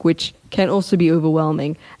centric, which can also be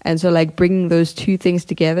overwhelming. And so like bringing those two things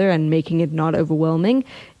together and making it not overwhelming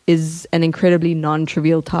is an incredibly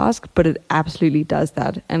non-trivial task, but it absolutely does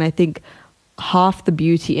that. And I think half the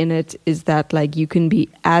beauty in it is that like you can be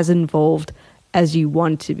as involved as you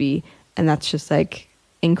want to be, and that's just like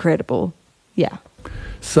incredible. Yeah.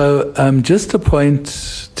 So just a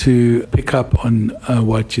point to pick up on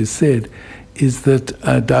what you said is that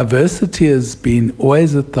diversity has been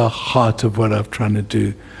always at the heart of what I'm trying to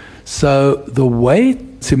do. So the way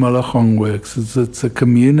Tsimologong works is it's a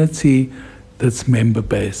community that's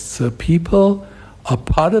member-based. So people are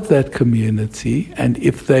part of that community, and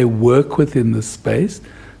if they work within the space,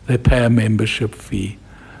 they pay a membership fee.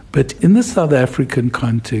 But in the South African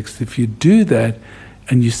context, if you do that,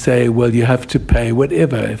 and you say, well, you have to pay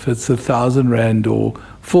whatever, if it's 1,000 Rand or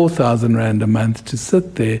 4,000 Rand a month to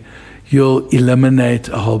sit there, you'll eliminate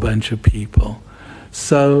a whole bunch of people.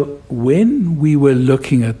 So when we were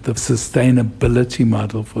looking at the sustainability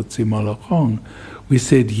model for Tsimologong, we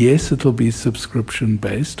said, yes, it'll be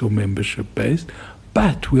subscription-based or membership-based,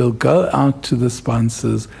 but we'll go out to the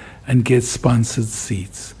sponsors and get sponsored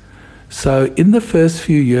seats. So in the first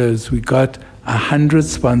few years, we got 100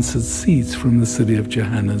 sponsored seats from the city of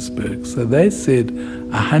Johannesburg. So they said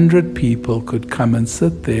 100 people could come and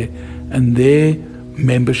sit there, and their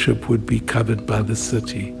membership would be covered by the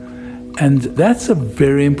city. And that's a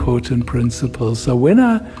very important principle. So when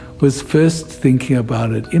I was first thinking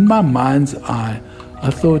about it, in my mind's eye,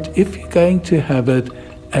 I thought, if you're going to have it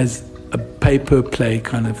as a pay-per-play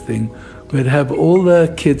kind of thing, we'd have all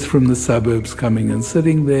the kids from the suburbs coming and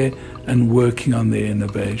sitting there and working on their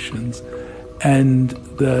innovations. And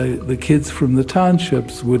the kids from the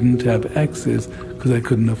townships wouldn't have access because they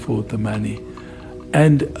couldn't afford the money.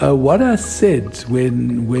 And what I said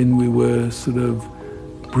when we were sort of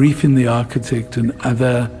briefing the architect and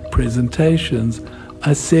other presentations,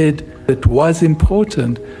 I said it was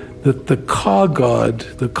important that the car guard,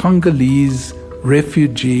 the Congolese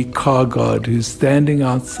refugee car guard who's standing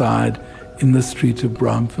outside in the street of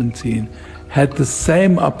Braamfontein, had the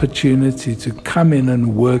same opportunity to come in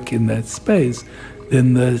and work in that space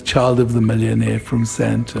than the child of the millionaire from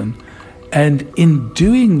Sandton. And in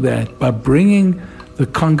doing that, by bringing the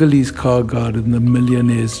Congolese car guard and the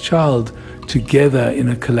millionaire's child together in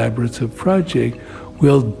a collaborative project,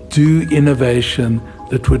 we'll do innovation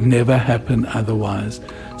that would never happen otherwise.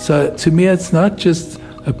 So to me, it's not just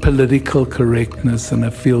a political correctness and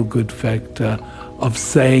a feel-good factor of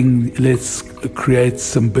saying, let's create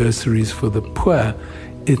some bursaries for the poor.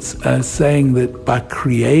 It's saying that by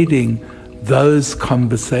creating those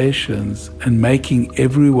conversations and making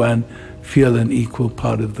everyone feel an equal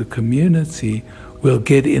part of the community, we'll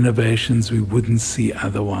get innovations we wouldn't see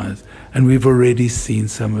otherwise. And we've already seen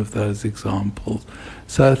some of those examples.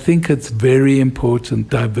 So I think it's very important,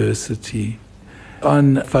 diversity.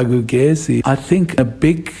 On Fagugezi, I think a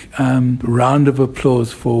big round of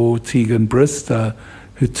applause for Tegan Bristow,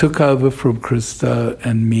 who took over from Christo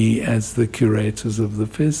and me as the curators of the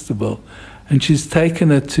festival. And she's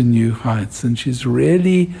taken it to new heights, and she's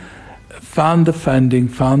really found the funding,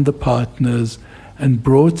 found the partners, and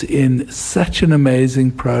brought in such an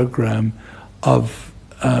amazing program of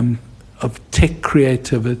tech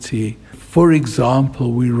creativity. For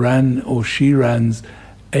example, she runs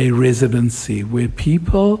a residency where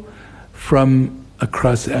people from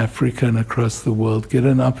across Africa and across the world get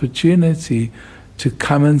an opportunity to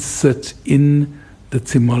come and sit in the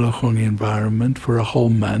Tsimologong environment for a whole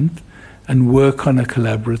month and work on a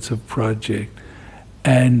collaborative project,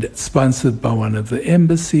 and sponsored by one of the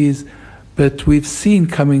embassies. But we've seen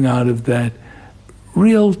coming out of that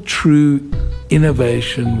real true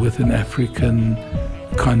innovation with an African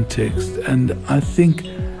context, and I think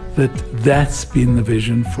that's been the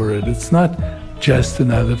vision for it. It's not just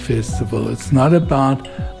another festival. It's not about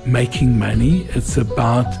making money. It's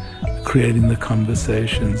about creating the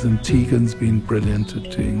conversations, and Tegan's been brilliant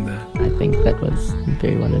at doing that. I think that was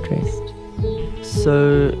very well addressed.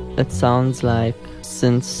 So it sounds like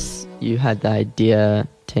since you had the idea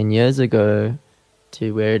 10 years ago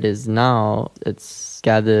to where it is now, it's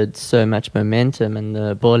gathered so much momentum and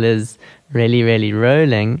the ball is really, really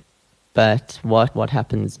rolling. But what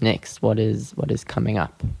happens next? What is coming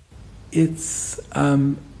up? It's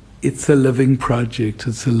a living project.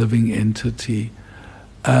 It's a living entity.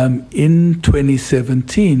 In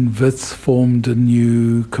 2017, WITS formed a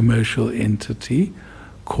new commercial entity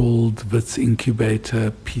called WITS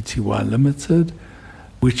Incubator Pty Limited,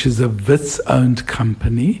 which is a WITS-owned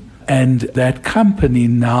company. And that company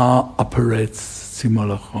now operates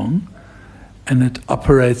Tshimologong, and it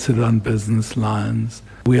operates it on business lines.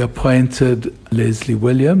 We appointed Leslie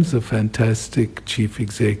Williams, a fantastic chief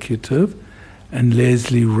executive, and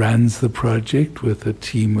Leslie runs the project with a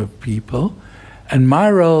team of people. And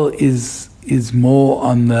my role is more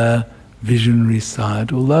on the visionary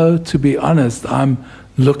side, although, to be honest, I'm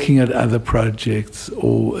looking at other projects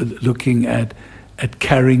or looking at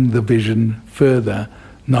carrying the vision further,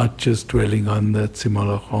 not just dwelling on the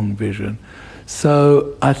Tshimologong vision.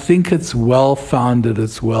 So I think it's well-founded,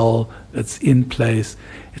 it's in place.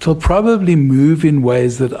 It'll probably move in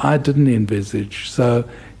ways that I didn't envisage. So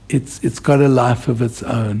it's got a life of its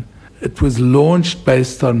own. It was launched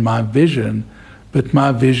based on my vision, but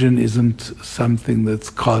my vision isn't something that's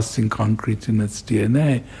cast in concrete in its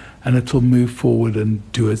DNA, and it will move forward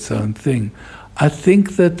and do its own thing. I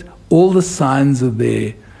think that all the signs are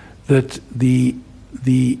there that the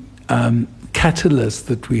catalyst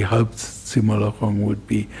that we hoped Tshimologong would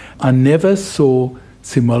be. I never saw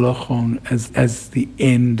Tshimologong as the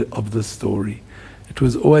end of the story. It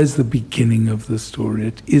was always the beginning of the story.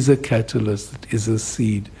 It is a catalyst, it is a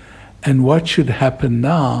seed. And what should happen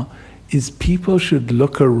now is people should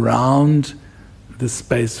look around the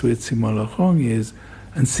space where Tshimologong is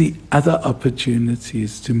and see other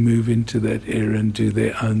opportunities to move into that area and do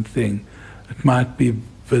their own thing. It might be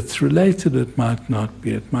WITS related, it might not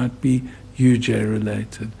be. It might be UJ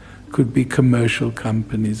related. It could be commercial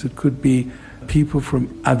companies. It could be people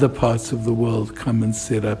from other parts of the world come and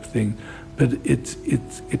set up things. But it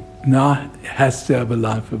now has to have a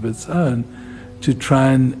life of its own to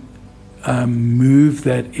try and move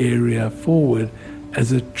that area forward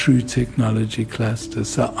as a true technology cluster.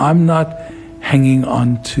 So I'm not hanging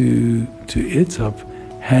on to it. I've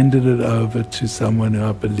handed it over to someone who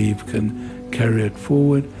I believe can carry it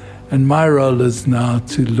forward. And my role is now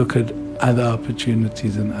to look at other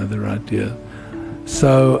opportunities and other ideas.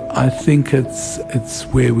 So I think it's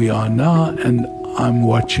where we are now, and I'm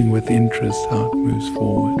watching with interest how it moves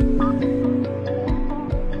forward.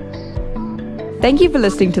 Thank you for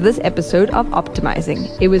listening to this episode of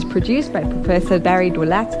Optimizing. It was produced by Professor Barry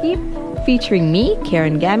Dwolatsky, featuring me,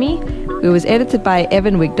 Karen Gammy. It was edited by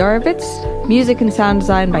Evan Wigdorowitz, music and sound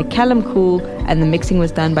design by Callum Cool, and the mixing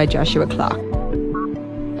was done by Joshua Clark.